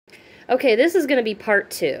Okay, this is going to be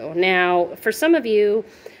part 2. Now, for some of you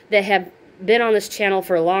that have been on this channel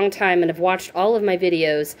for a long time and have watched all of my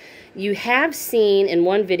videos, you have seen in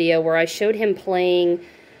one video where I showed him playing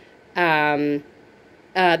the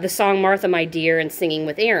song Martha My Dear and singing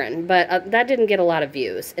with Aaron, but that didn't get a lot of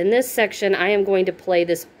views. In this section, I am going to play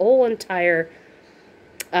this whole entire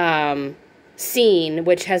scene,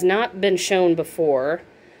 which has not been shown before.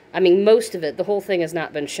 I mean, most of it, the whole thing has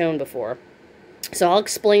not been shown before. So I'll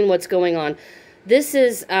explain what's going on. This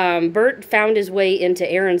is, Burt found his way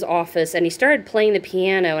into Aaron's office, and he started playing the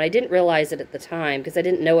piano, and I didn't realize it at the time, because I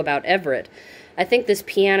didn't know about Everett. I think this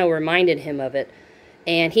piano reminded him of it,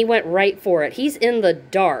 and he went right for it. He's in the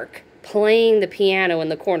dark, playing the piano in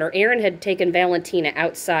the corner. Aaron had taken Valentina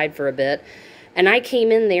outside for a bit, and I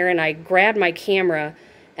came in there, and I grabbed my camera,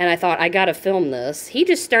 and I thought, I gotta film this. He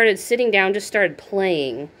just started sitting down, just started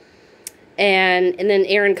playing. And then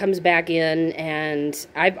Aaron comes back in, and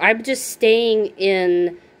I'm just staying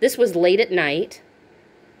in. This was late at night,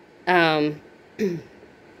 and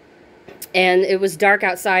it was dark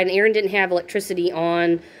outside, and Aaron didn't have electricity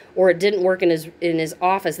on, or it didn't work in his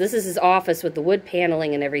office. This is his office with the wood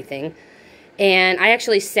paneling and everything. And I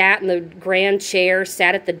actually sat in the grand chair,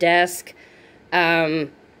 sat at the desk. Bert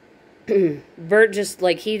just,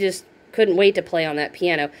 like, he just couldn't wait to play on that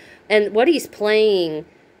piano. And what he's playing...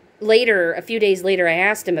 Later, a few days later, I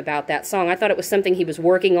asked him about that song. I thought it was something he was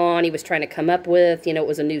working on, he was trying to come up with, you know, it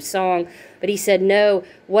was a new song. But he said no,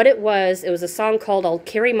 what it was a song called I'll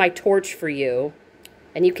Carry My Torch for You.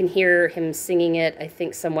 And you can hear him singing it, I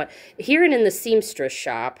think, somewhat. Hear it in the seamstress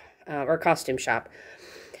shop, or costume shop,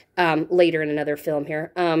 later in another film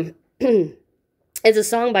here. It's a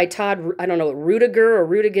song by Todd, I don't know, Rudiger or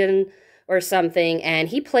Rudigan or something. And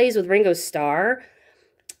he plays with Ringo Starr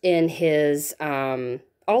in his...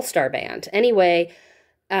 all-star band. Anyway,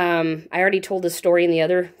 I already told this story in the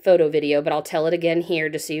other photo video, but I'll tell it again here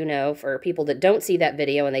just so you know, for people that don't see that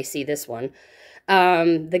video and they see this one.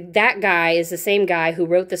 That guy is the same guy who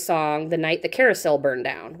wrote the song The Night the Carousel Burned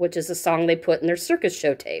Down, which is a song they put in their circus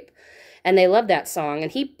show tape. And they love that song,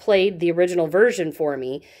 and he played the original version for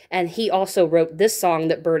me, and he also wrote this song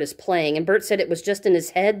that Burt is playing. And Burt said it was just in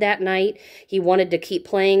his head that night. He wanted to keep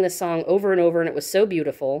playing the song over and over, and it was so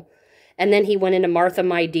beautiful. And then he went into Martha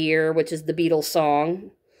My Dear, which is the Beatles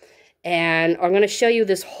song. And I'm going to show you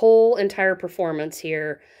this whole entire performance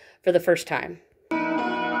here for the first time.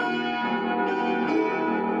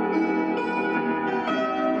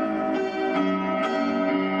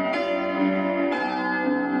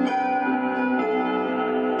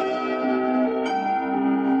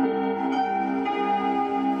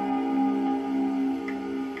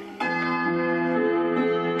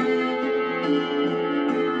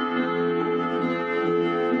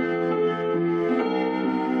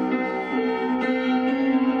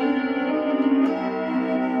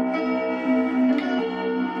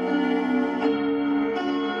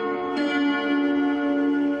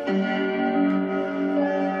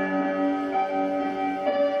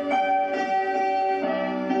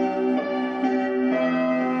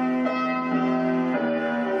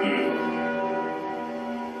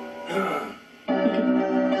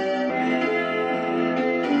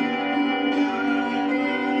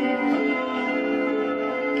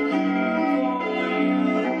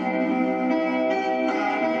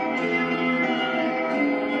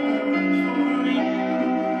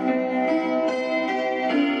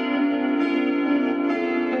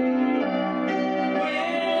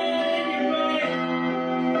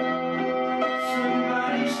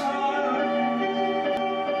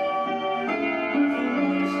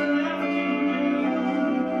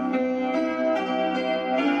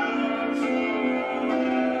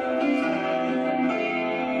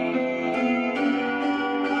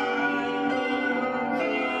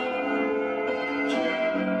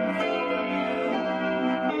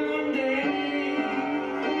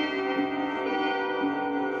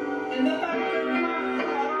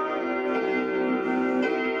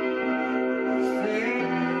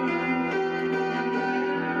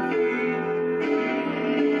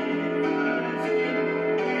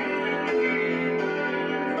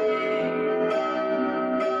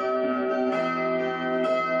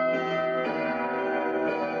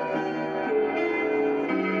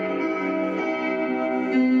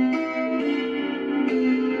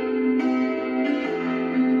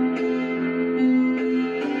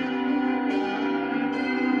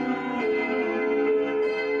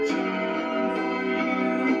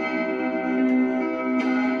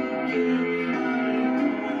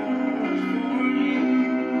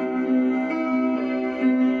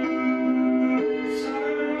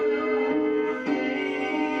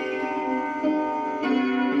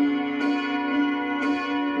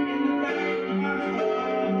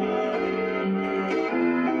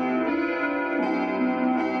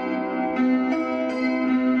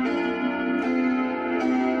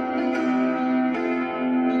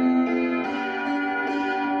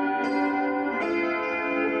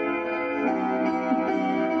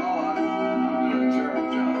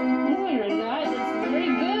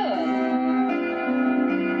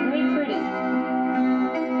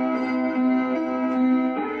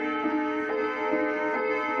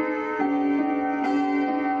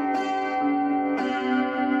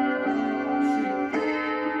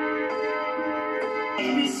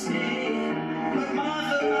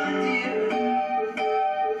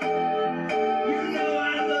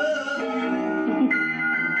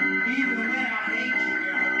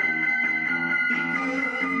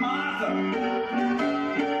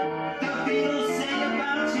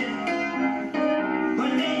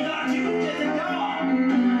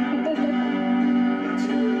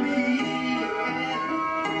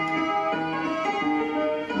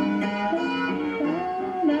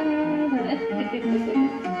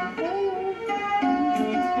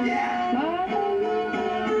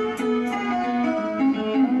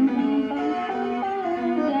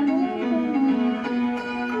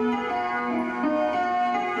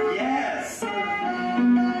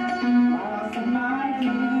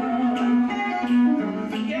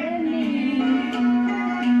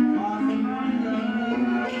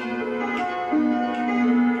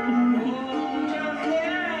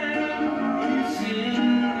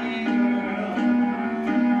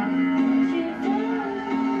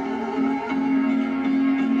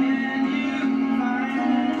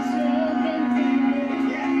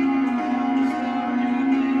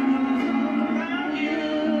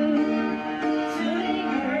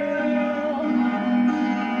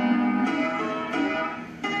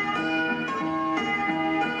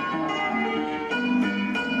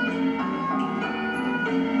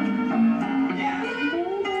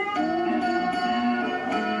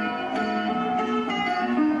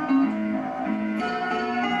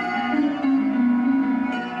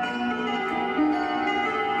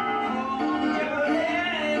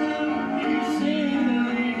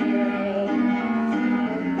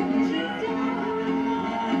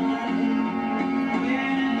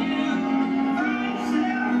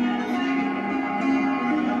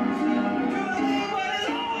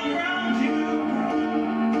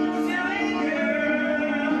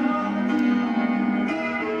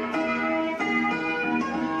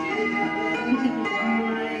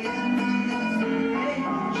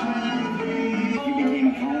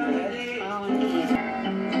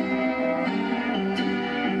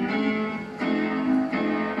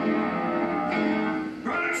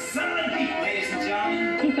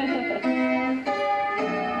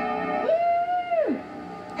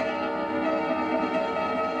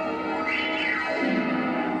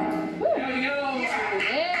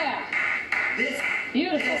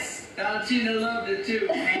 Yes. Tina loved it too.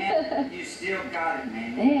 Man, you still got it,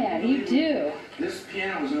 man. Yeah, you do. This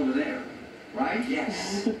piano was over there, right?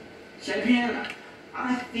 Yes. Same piano.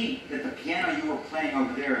 I think that the piano you were playing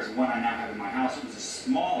over there is the one I now have in my house. It was a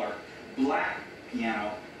smaller, black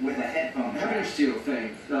piano with a headphone Heaven jack. Steel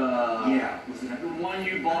thing. Yeah. Was it The one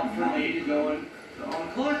you bought for me to go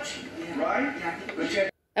on clutch, Yeah. right? Yeah, I think it But was. check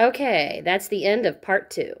Okay, that's the end of part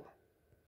 2.